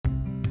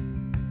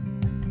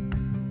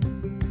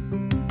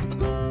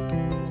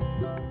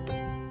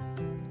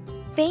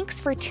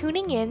Thanks for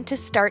tuning in to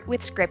Start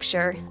with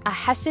Scripture, a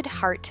Hesed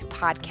Heart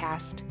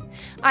podcast.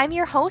 I'm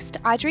your host,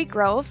 Audrey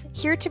Grove,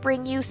 here to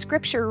bring you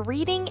scripture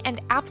reading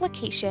and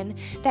application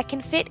that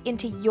can fit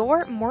into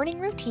your morning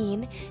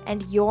routine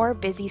and your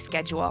busy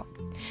schedule.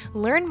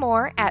 Learn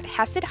more at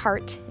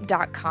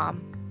HesedHeart.com.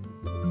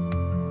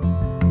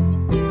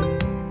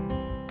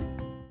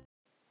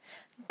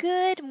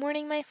 Good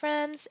morning, my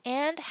friends,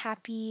 and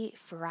happy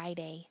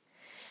Friday.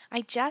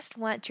 I just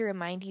want to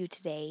remind you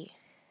today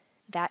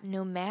that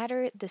no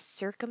matter the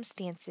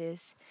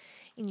circumstances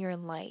in your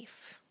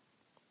life,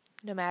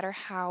 no matter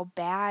how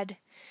bad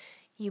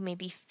you may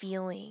be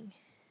feeling,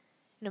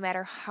 no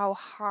matter how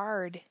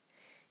hard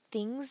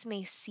things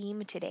may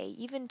seem today,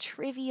 even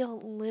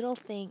trivial little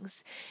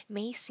things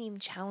may seem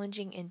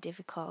challenging and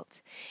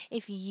difficult.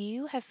 If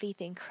you have faith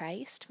in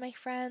Christ, my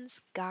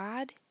friends,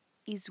 God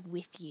is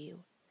with you,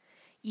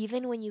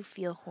 even when you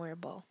feel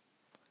horrible.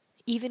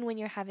 Even when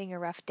you're having a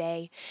rough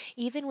day,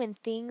 even when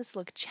things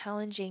look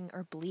challenging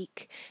or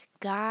bleak,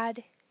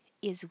 God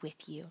is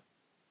with you.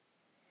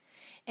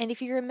 And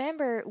if you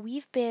remember,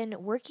 we've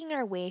been working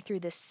our way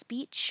through the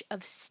speech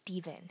of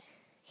Stephen,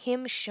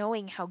 him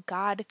showing how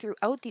God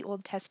throughout the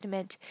Old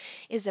Testament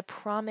is a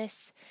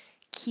promise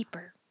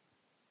keeper,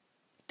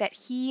 that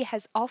he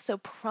has also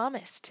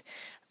promised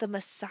the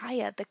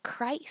Messiah, the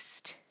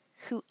Christ,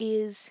 who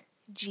is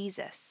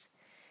Jesus.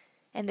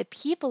 And the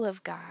people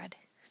of God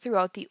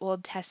throughout the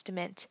Old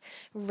Testament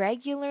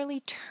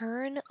regularly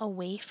turn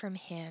away from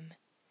him.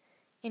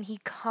 And he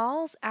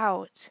calls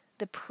out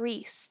the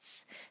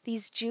priests,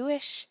 these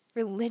Jewish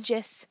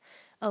religious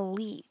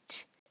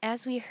elite.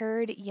 As we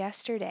heard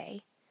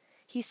yesterday,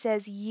 he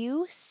says,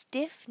 "You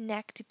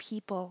stiff-necked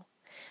people,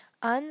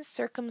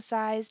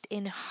 uncircumcised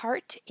in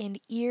heart and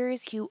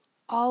ears, you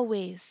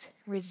always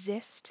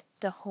resist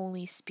the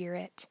Holy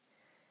Spirit."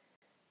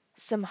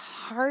 Some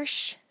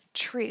harsh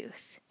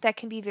truth that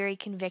can be very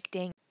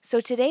convicting. So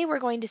today we're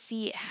going to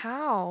see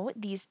how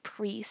these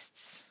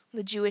priests,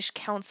 the Jewish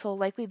council,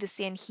 likely the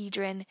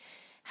Sanhedrin,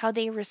 how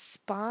they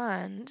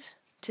respond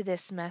to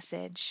this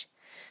message.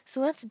 So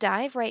let's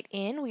dive right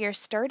in. We are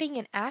starting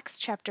in Acts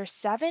chapter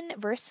 7,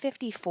 verse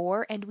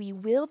 54, and we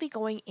will be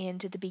going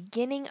into the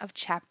beginning of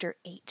chapter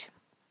 8.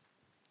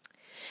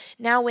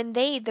 Now when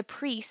they, the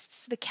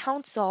priests, the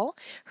council,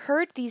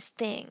 heard these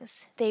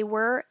things, they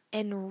were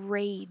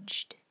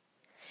enraged,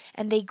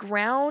 and they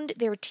ground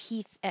their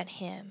teeth at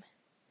him.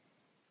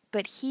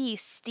 But he,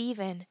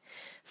 Stephen,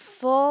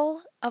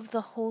 full of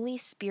the Holy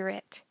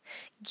Spirit,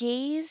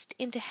 gazed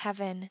into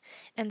heaven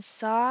and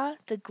saw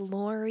the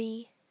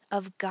glory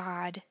of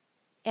God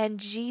and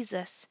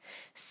Jesus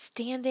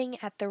standing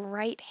at the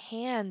right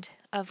hand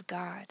of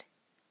God.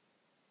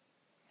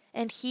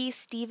 And he,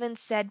 Stephen,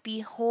 said,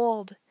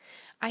 "Behold,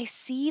 I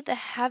see the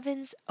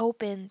heavens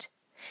opened,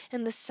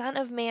 and the Son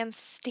of Man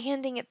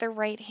standing at the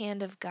right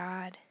hand of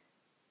God."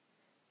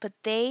 But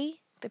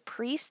they, the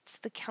priests,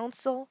 the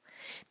council,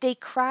 they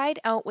cried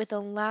out with a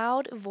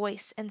loud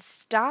voice and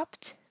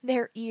stopped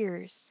their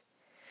ears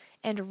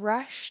and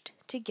rushed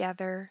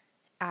together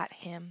at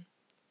him.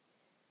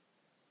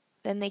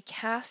 Then they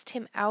cast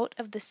him out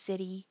of the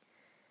city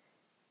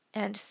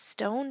and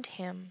stoned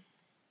him.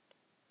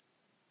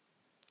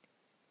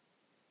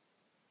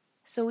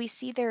 So we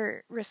see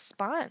their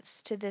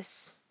response to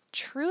this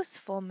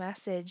truthful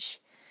message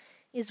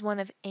is one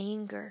of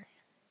anger,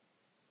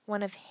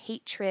 one of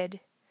hatred,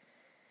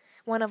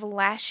 one of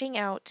lashing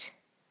out,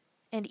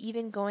 and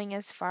even going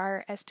as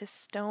far as to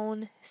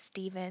stone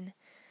Stephen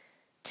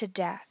to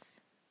death.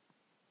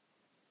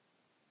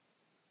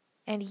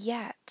 And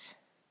yet,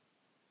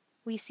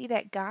 we see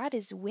that God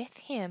is with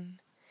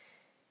him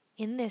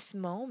in this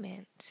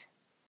moment.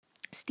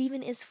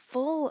 Stephen is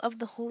full of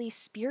the Holy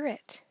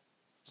Spirit.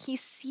 He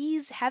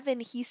sees heaven,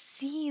 he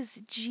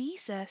sees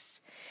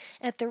Jesus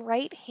at the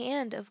right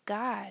hand of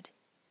God.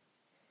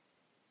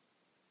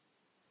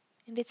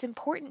 And it's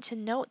important to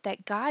note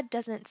that God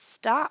doesn't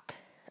stop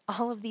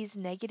all of these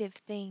negative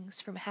things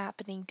from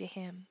happening to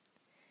him,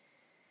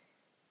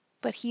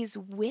 but he's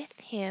with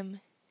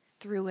him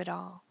through it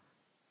all.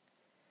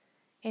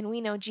 And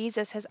we know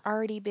Jesus has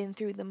already been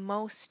through the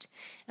most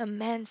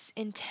immense,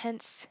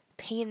 intense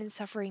pain and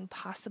suffering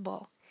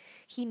possible.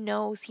 He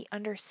knows, he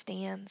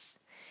understands,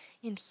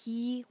 and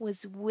he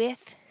was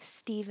with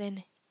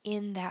Stephen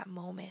in that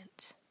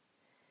moment,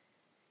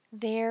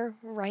 there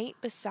right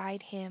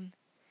beside him.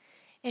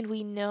 And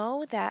we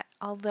know that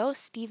although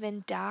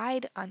Stephen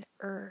died on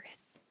earth,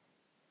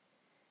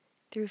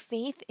 through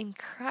faith in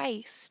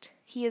Christ,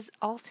 he is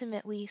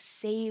ultimately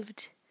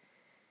saved.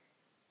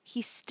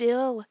 He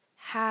still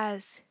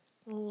has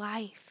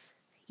life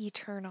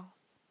eternal.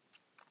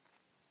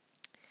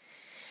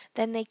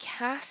 Then they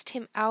cast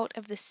him out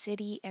of the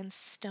city and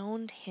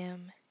stoned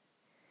him.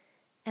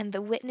 And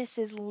the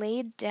witnesses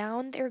laid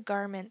down their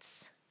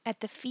garments at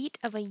the feet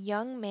of a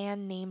young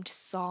man named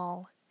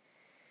Saul.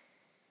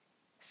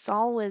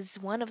 Saul was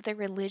one of the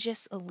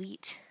religious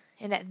elite,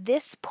 and at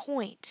this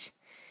point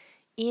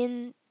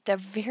in the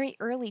very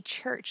early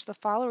church, the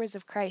followers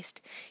of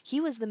Christ,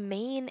 he was the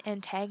main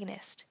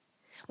antagonist.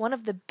 one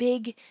of the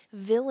big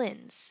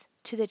villains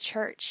to the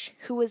church,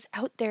 who was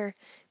out there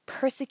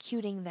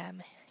persecuting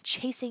them,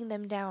 chasing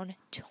them down,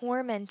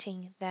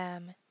 tormenting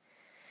them.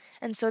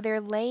 And so they're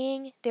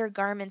laying their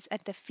garments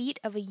at the feet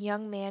of a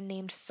young man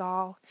named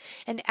Saul.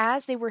 And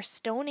as they were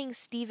stoning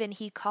Stephen,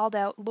 he called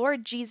out,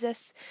 "Lord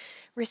Jesus,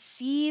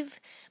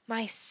 receive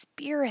my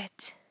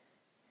spirit."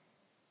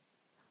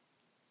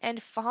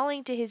 And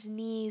falling to his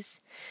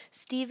knees,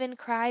 Stephen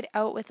cried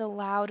out with a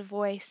loud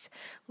voice,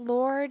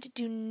 "Lord,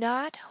 do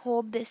not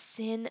hold this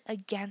sin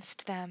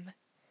against them."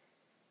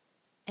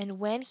 And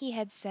when he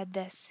had said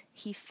this,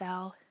 he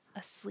fell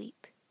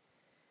asleep.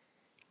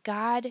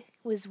 God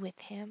was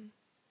with him.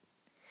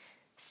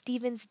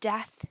 Stephen's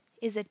death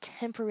is a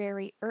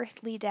temporary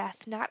earthly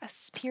death, not a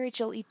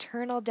spiritual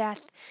eternal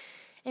death.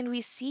 And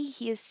we see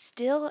he is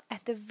still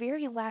at the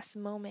very last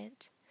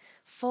moment,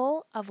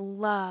 full of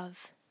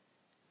love,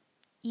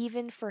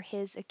 even for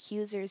his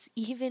accusers,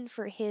 even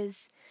for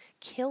his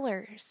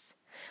killers.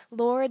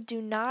 Lord, do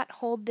not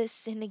hold this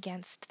sin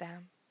against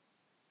them.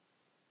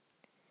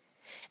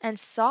 And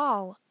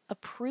Saul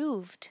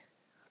approved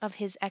of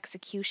his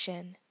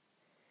execution.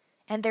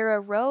 And there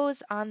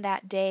arose on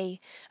that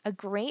day a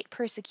great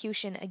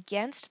persecution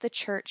against the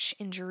church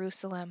in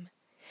Jerusalem,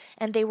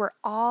 and they were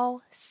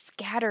all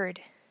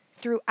scattered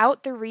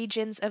throughout the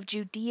regions of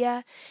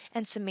Judea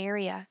and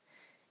Samaria,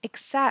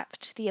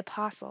 except the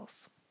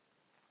apostles.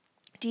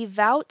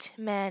 Devout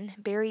men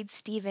buried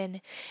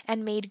Stephen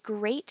and made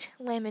great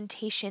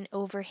lamentation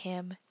over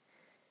him.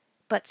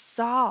 But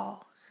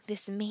Saul,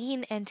 this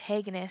main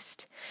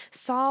antagonist,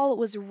 Saul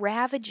was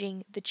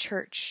ravaging the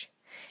church.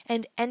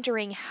 And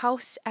entering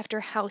house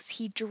after house,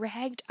 he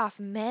dragged off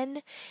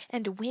men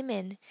and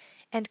women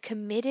and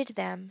committed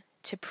them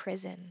to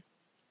prison.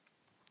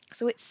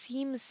 So it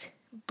seems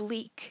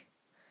bleak.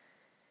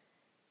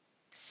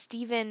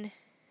 Stephen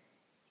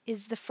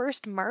is the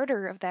first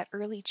martyr of that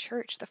early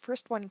church, the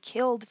first one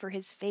killed for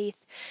his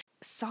faith.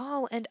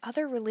 Saul and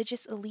other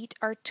religious elite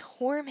are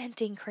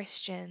tormenting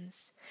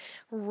Christians,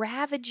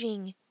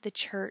 ravaging the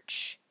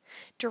church,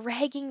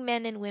 dragging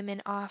men and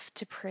women off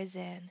to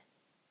prison.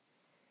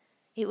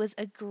 It was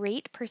a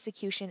great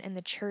persecution, and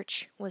the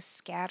church was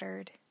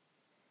scattered.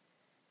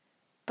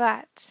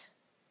 But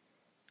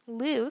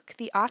Luke,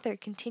 the author,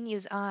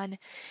 continues on.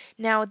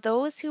 Now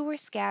those who were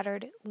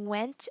scattered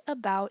went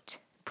about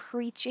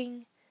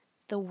preaching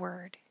the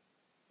word.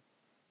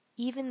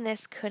 Even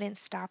this couldn't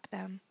stop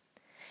them.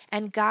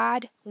 And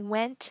God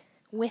went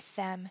with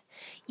them,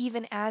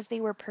 even as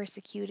they were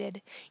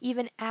persecuted,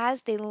 even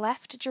as they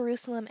left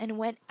Jerusalem and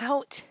went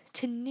out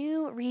to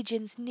new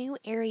regions, new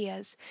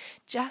areas,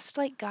 just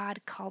like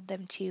God called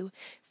them to.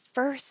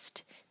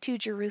 First to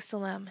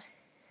Jerusalem,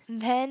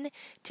 then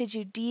to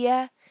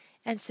Judea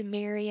and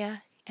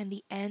Samaria and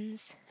the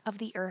ends of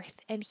the earth,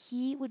 and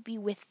he would be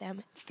with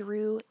them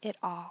through it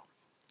all.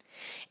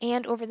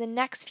 And over the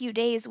next few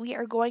days, we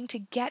are going to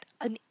get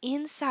an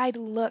inside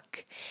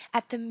look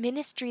at the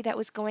ministry that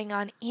was going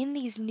on in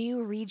these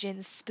new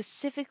regions,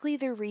 specifically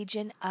the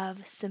region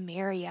of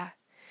Samaria.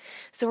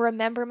 So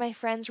remember, my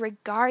friends,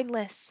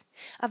 regardless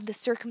of the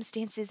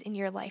circumstances in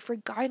your life,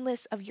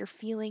 regardless of your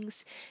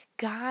feelings,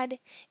 God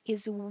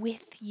is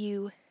with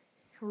you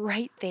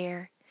right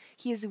there.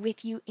 He is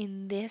with you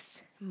in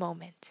this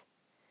moment.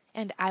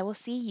 And I will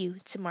see you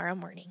tomorrow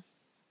morning.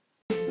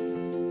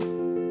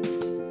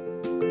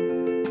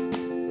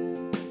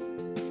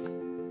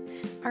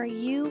 Are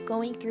you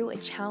going through a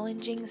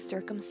challenging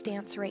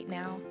circumstance right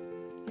now?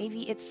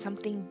 Maybe it's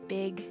something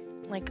big,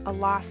 like a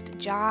lost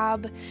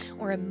job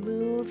or a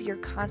move you're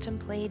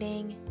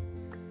contemplating,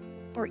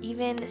 or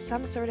even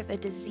some sort of a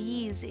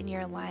disease in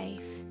your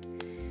life.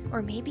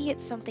 Or maybe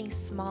it's something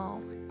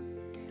small,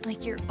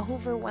 like you're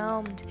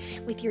overwhelmed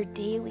with your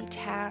daily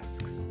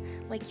tasks,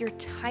 like you're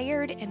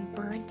tired and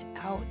burnt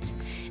out.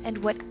 And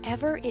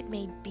whatever it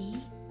may be,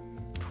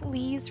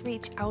 please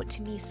reach out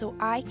to me so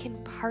I can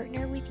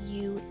partner with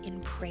you in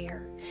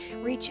prayer.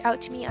 Reach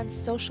out to me on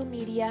social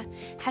media,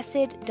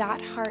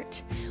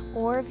 hesed.heart,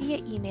 or via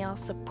email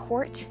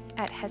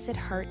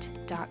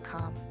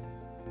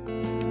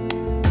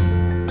support@hesedheart.com.